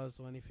reservoirs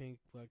or anything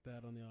like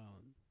that on the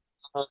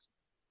island.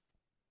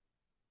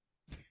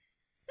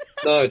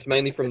 No, it's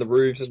mainly from the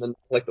roofs and then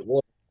collect the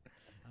water.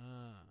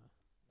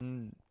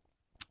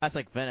 That's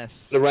like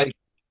Venice. The rain.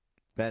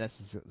 Venice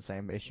is the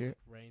same issue.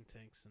 Rain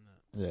tanks and that.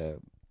 Yeah.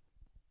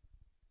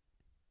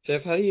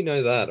 Jeff, how do you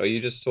know that? Or are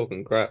you just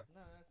talking crap?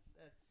 No,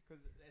 that's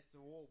because it's a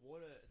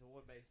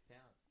water-based town,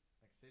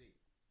 like city.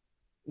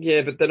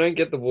 Yeah, but they don't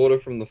get the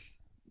water from the.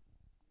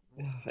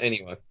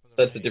 Anyway,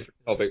 that's a different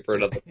topic for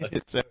another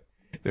day.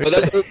 But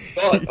that's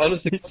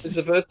honestly, it's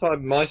the first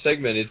time my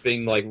segment is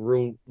being like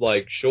real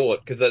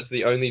short because that's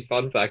the only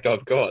fun fact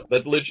I've got.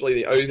 That's literally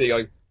the only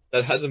thing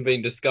that hasn't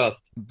been discussed.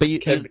 But you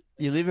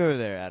live over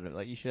there, Adam.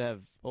 Like you should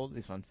have all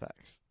these fun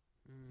facts.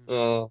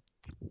 No,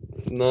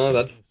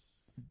 that's.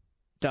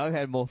 Doug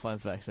had more fun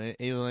facts.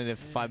 He only lived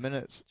 5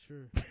 minutes.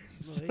 True.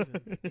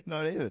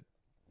 Not even.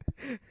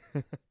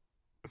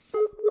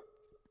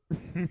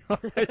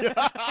 Not even.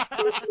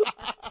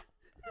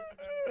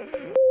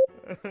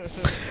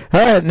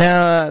 Alright,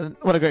 now,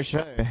 what a great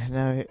show.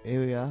 Now,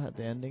 here we are at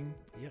the ending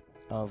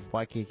of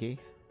Waikiki,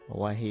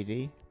 or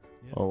Waiheke,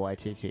 or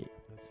YTT.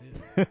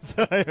 That's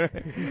it.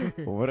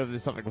 So, whatever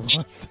this topic was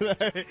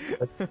today.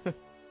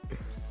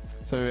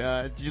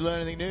 So, did you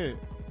learn anything new?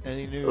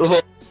 Anything new?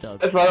 That's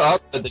right, I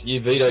learned that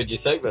you vetoed your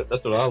segment.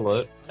 That's what I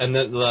learned. And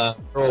that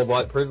we're all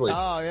white privilege.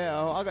 Oh,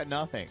 yeah, I got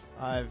nothing.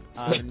 I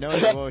have no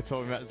idea what we're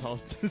talking about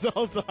this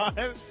whole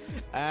time.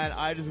 And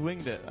I just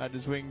winged it. I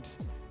just winged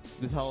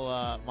this whole,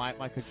 my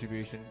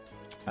contribution.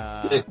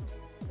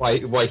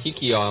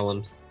 Waiheke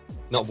Island,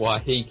 not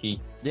Waiheke.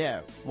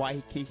 Yeah,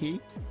 Waiheke,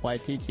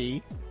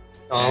 YTT.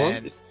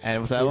 Island. And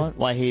what's that one?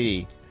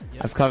 Waiheke.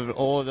 Yep. I've covered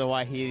all the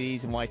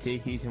Waihetes and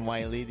Waitekis and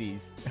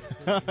Wailidis.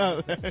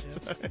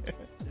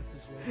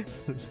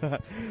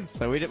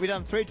 So we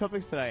done 3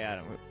 topics today,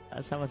 Adam.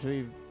 That's how much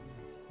we've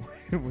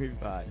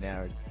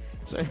narrowed.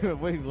 So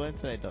what have you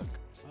learned today, Doc?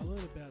 I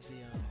learned about the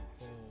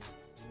whole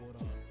water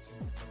on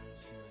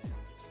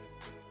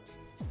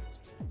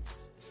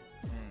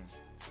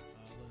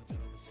the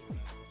coast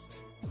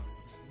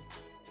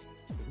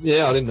and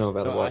Yeah, I didn't know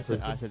about the white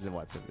privilege. privilege. I said the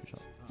white privilege.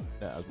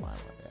 That was my one.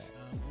 Yeah.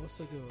 I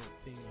also do a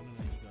thing. I don't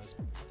know you guys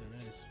don't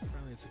know this.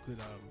 Apparently, it's a good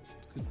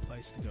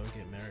place to go and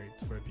get married.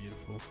 It's very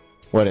beautiful.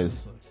 What is?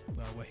 It's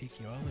like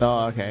Waiheke Island.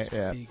 Oh, okay,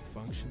 yeah. Big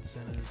function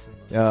centers.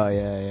 And Oh,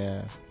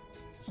 yeah.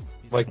 just,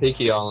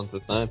 Waikiki Island's the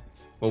same.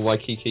 Well,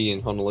 Waikiki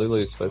in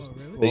Honolulu is supposed Oh, to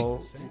really? be. Well,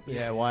 It's the same?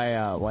 yeah,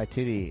 why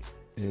Titty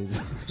is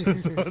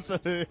also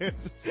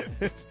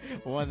it's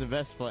one of the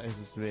best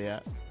places to be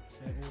at.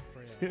 They're all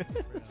free out. We can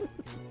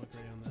all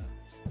agree on that.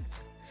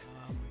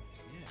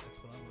 Yeah, that's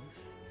what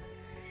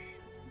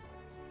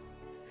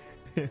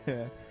I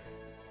learned.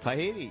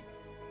 Tahiti.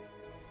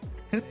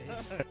 Yeah.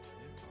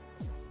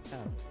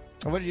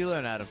 What did you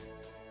learn, Adam?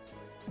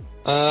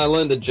 I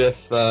learned that Jeff,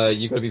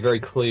 you've got to be very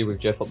clear with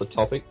Jeff on the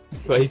topic.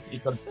 So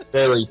you've got to be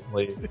very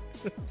clear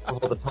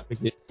of what the topic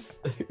is.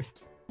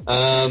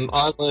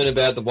 I learned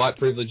about the white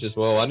privilege as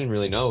well. I didn't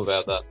really know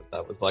about that, but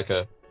that was like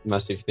a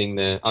massive thing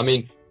there. I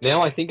mean,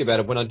 now I think about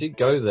it, when I did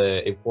go there,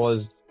 it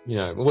was,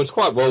 it was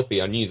quite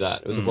wealthy. I knew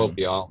that. It was a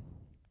wealthy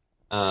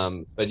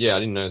island. But yeah, I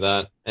didn't know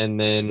that. And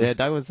then... Yeah,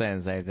 Doug was saying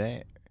the same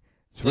thing.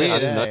 It's Yeah, I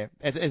weird, didn't eh?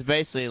 know. It's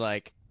basically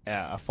like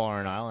a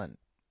foreign island.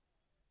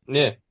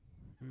 Yeah.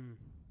 Hmm.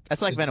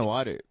 That's like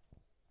Vanuatu.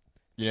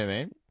 You know what I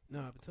mean?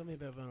 No, but tell me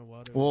about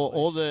Vanuatu. Well,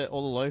 all the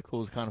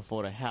locals can't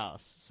afford a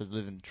house, so they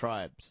live in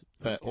tribes.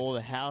 But Okay. all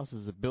the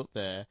houses are built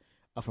there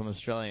are from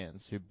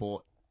Australians who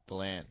bought the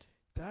land.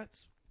 That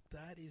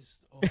is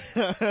odd.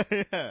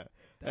 Yeah.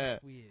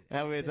 That's weird.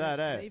 How weird's Do that,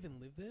 they eh? even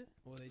live there?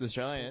 Or they The just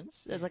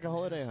Australians? bought It's like a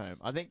holiday houses? home.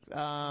 I think Oh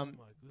my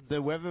goodness.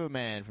 the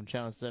weatherman from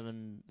Channel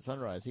 7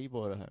 Sunrise, he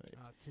bought a home.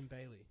 Tim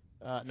Bailey.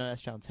 No,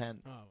 that's Channel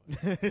 10.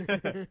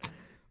 Oh.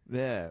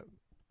 Yeah.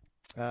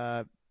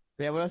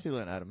 Yeah, what else you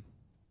learn, Adam?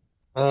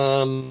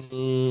 I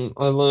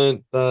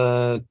learned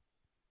that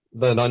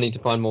I need to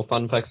find more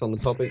fun facts on the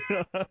topic.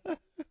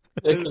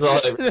 It's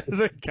right. There's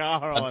a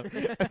car on.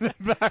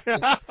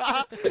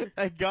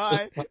 A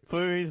guy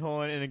blew his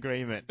horn in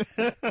agreement.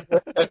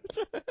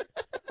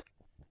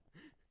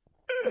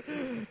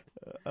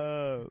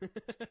 Well,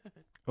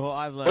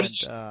 I've What learned.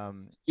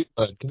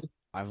 did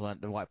I've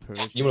learned the white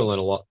privilege. You want to learn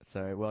a lot.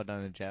 So well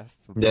done to Jeff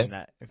for Yeah. bringing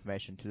that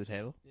information to the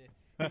table.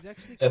 He's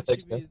actually Yeah,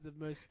 thanks, contributed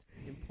the most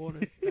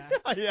important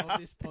fact Yeah. of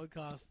this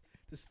podcast,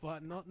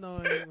 despite not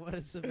knowing what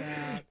it's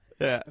about.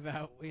 Yeah.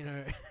 About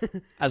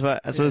That's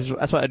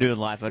what I do in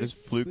life. I just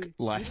fluke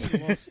life.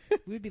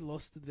 We'd be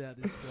lost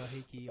about this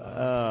Waiheke.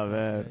 Oh,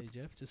 man. Today,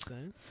 Jeff. Just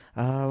saying.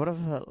 What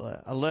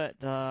have I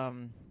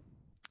learned?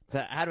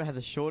 That Adam has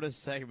the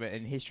shortest segment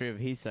in history of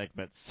his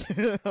segments.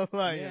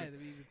 Like, Yeah,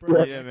 we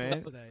broke Yeah,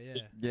 records man. today.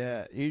 Yeah.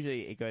 yeah,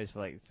 usually it goes for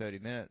like 30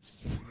 minutes.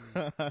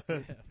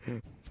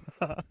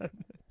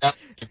 Yeah.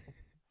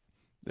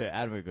 Yeah,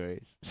 Adam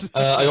agrees.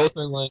 I also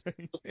learned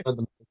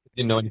that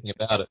didn't know anything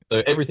about it.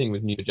 So everything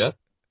was new to Jeff.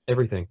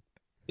 Everything.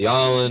 The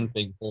island,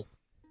 being most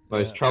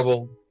Yeah.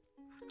 trouble.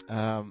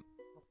 I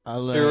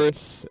learned.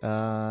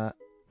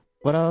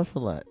 What else I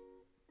learned?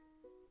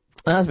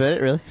 That's about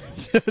it, really.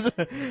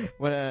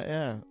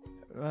 Yeah.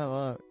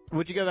 Well,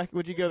 would you go back?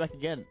 Would you go back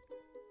again?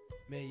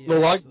 Me, yeah, Well,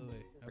 like-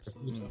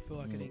 absolutely. I feel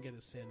like I didn't get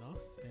to see enough,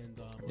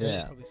 and Yeah.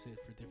 I'll probably see it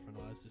through different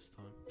eyes this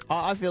time.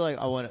 I feel like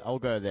I'll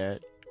go there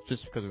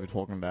just because we were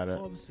talking about it,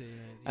 Obviously, you know,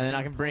 and then you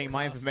I can bring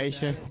my podcast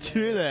information about it, to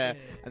yeah, there,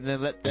 yeah. and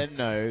then let them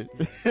know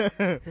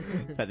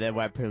that they're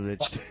white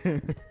privileged.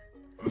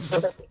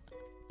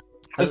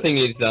 The thing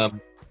is,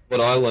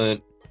 what I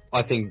learned,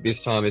 I think this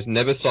time, is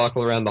never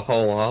cycle around the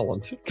whole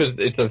island, because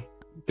it's a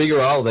bigger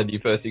island than you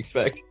first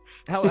expect.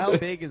 How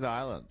big is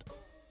Ireland?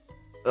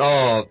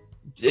 Oh,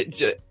 I think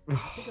I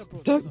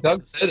brought this up Doug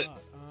at the said it.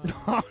 start.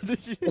 Oh,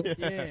 did you?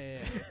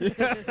 Yeah.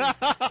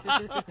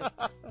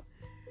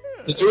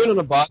 to do it on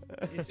a bike,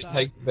 It's it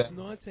takes about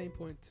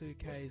 19.2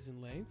 k's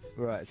in length.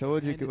 Right. So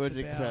what And would it's you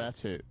compare that about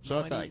to? So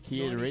what's that, like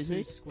here to 92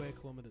 Ryswick? square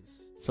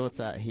kilometres. So what's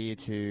that here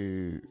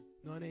to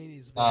 19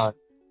 is uh,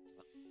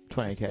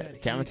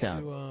 20k?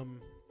 Campbelltown. To,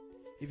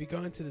 if you go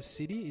into the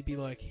city, it'd be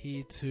like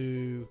here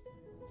to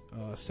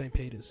St.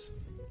 Peter's.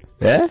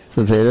 Yeah,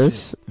 St.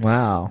 Peter's.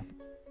 Wow.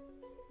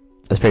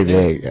 That's pretty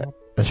Yeah. big.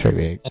 That's pretty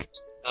big.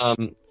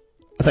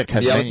 That's like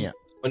Tasmania.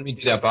 when we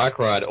did our bike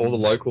ride, all the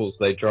locals,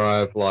 they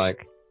drive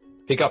like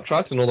pickup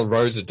trucks, and all the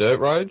roads are dirt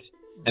roads,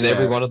 and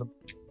every one of them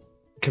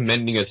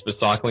commending us for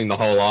cycling the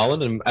whole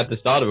island. And at the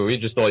start of it, we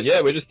just thought,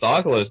 yeah, we're just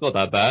cycling, it's not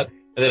that bad.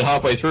 And then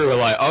halfway through, we're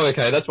like, oh,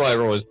 okay, that's why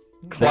everyone was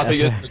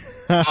clapping us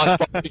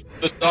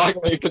for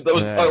cycling, because it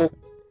was so...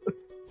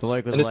 The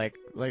locals And like,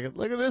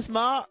 look at this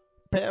smart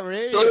pair of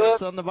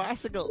idiots on the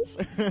bicycles.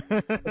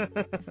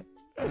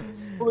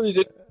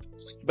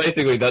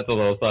 Basically, that's all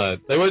they were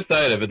saying. They weren't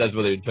saying it, but that's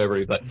what they're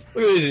interpreting. Like,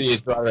 look at these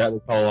idiots driving around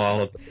this whole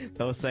island.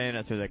 They were saying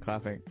it through their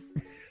clapping.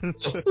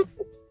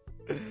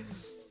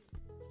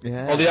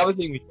 Yeah. Well, the other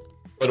thing,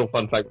 little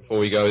fun fact before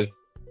we go is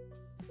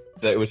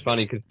that it was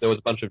funny because there was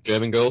a bunch of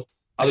German girls,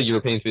 other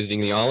Europeans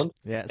visiting the island.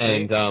 Yeah,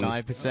 and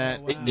 9%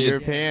 Oh, wow.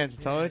 Europeans.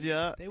 Yeah. Told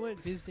you. They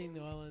weren't visiting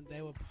the island,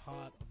 they were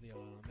part of the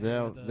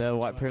island. They're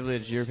white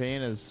privileged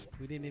Europeans.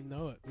 We didn't even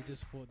know it. We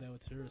just thought they were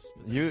tourists.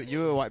 But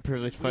You were white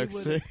privileged We folks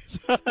were too.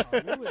 we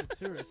were the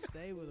tourists.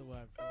 They were the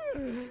white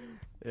privileged.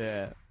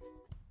 Yeah.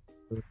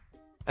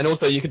 And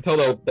also, you can tell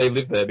they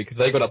live there because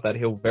they got up that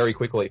hill very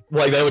quickly.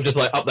 Like, they were just,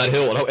 like, up that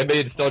hill, and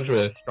me and Stodge were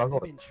They've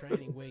struggling. been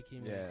training week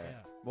in, week Yeah.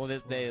 out. Well,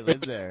 they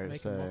live there, Make a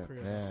so mockery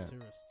of us yeah.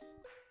 tourists.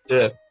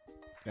 Yeah.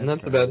 And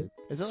that's about it.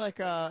 Is it like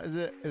is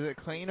it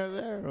clean over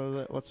there, or is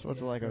it, what's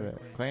it like over there?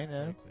 Clean,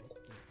 yeah.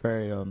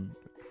 Very clean, Very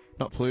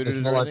not polluted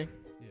It's or not like- anything.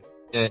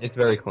 Yeah, it's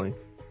very clean.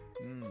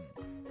 Mm.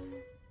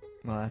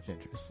 Well, that's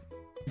interesting.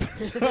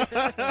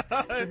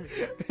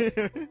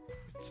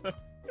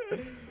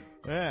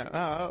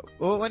 Yeah.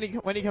 Well, when you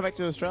come back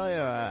to Australia,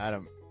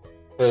 Adam?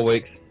 4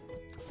 weeks.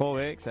 4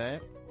 weeks, eh?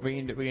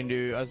 We can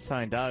do. I was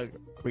telling Doug,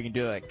 we can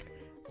do like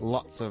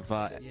lots of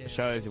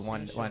shows in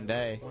one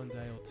day. 1 day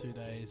or 2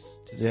 days.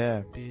 Just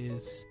Yeah.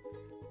 beers,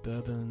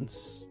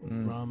 bourbons,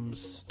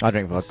 rums. I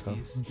drink vodka.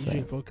 whiskeys. You so-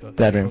 drink vodka.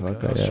 Yeah, I drink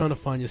vodka, I was yeah. trying to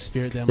find your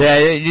spirit there. Yeah,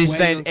 you just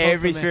Waiting named on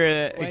every compliment-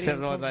 spirit waiting except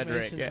the on ones I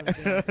drink. confirmation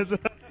Yeah. from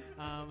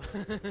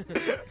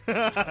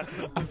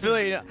I feel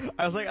like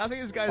I was like, I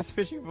think this guy's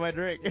fishing for my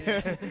drink.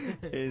 Yeah.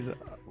 He's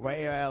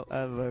way out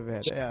of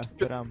overhead. Yeah,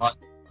 but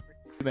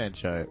man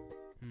show.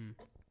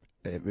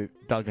 Yeah,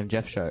 Doug and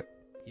Jeff show.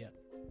 Yeah.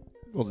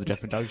 Or the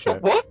Jeff and Doug show.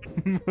 What?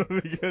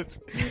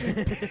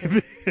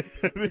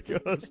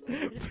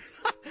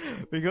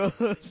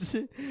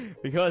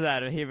 because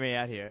Adam, hear me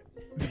out here.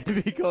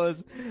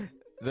 because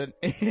the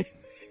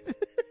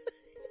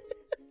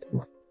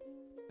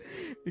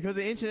because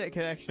the internet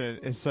connection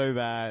is so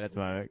bad at the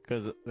moment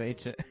because the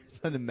internet is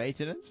under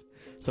maintenance.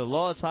 So a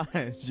lot of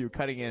times you're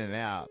cutting in and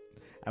out,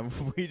 and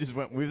we just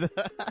went with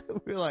that.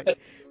 we're like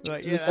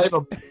yeah. That's...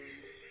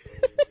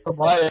 From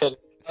my end,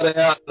 cut it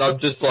out, and I'm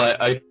just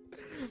like,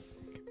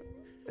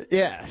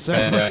 Yeah. So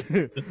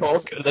just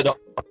talk, and then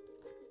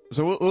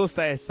so we'll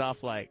say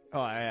stuff like, oh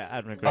yeah,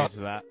 Adam agrees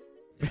with that.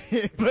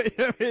 But you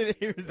know what I mean?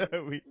 Even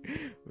though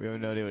we have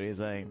no idea what he's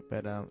saying,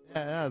 but yeah,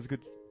 that was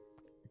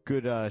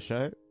good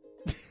show.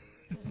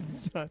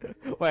 So,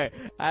 wait,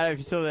 Adam, if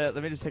you're still there,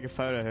 let me just take a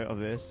photo of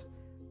this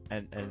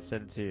and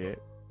send it to you.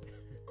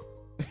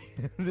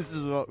 This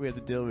is what we had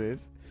to deal with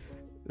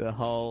the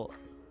whole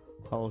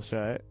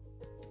show.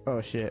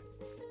 Oh shit!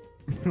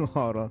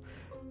 Hold on.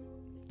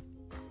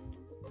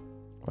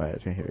 Wait,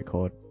 it's gonna hit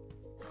record.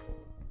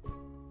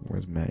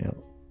 Where's Manuel?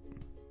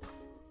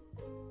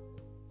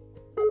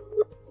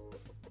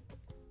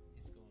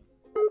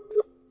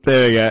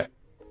 There we go.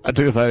 I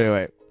took a photo.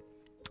 Wait.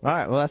 All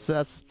right. Well,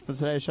 that's for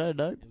today's show,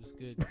 Doug. It was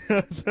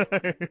good. So,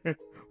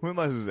 we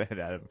might as well end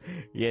Adam.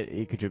 Yeah,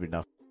 he contributed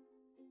enough.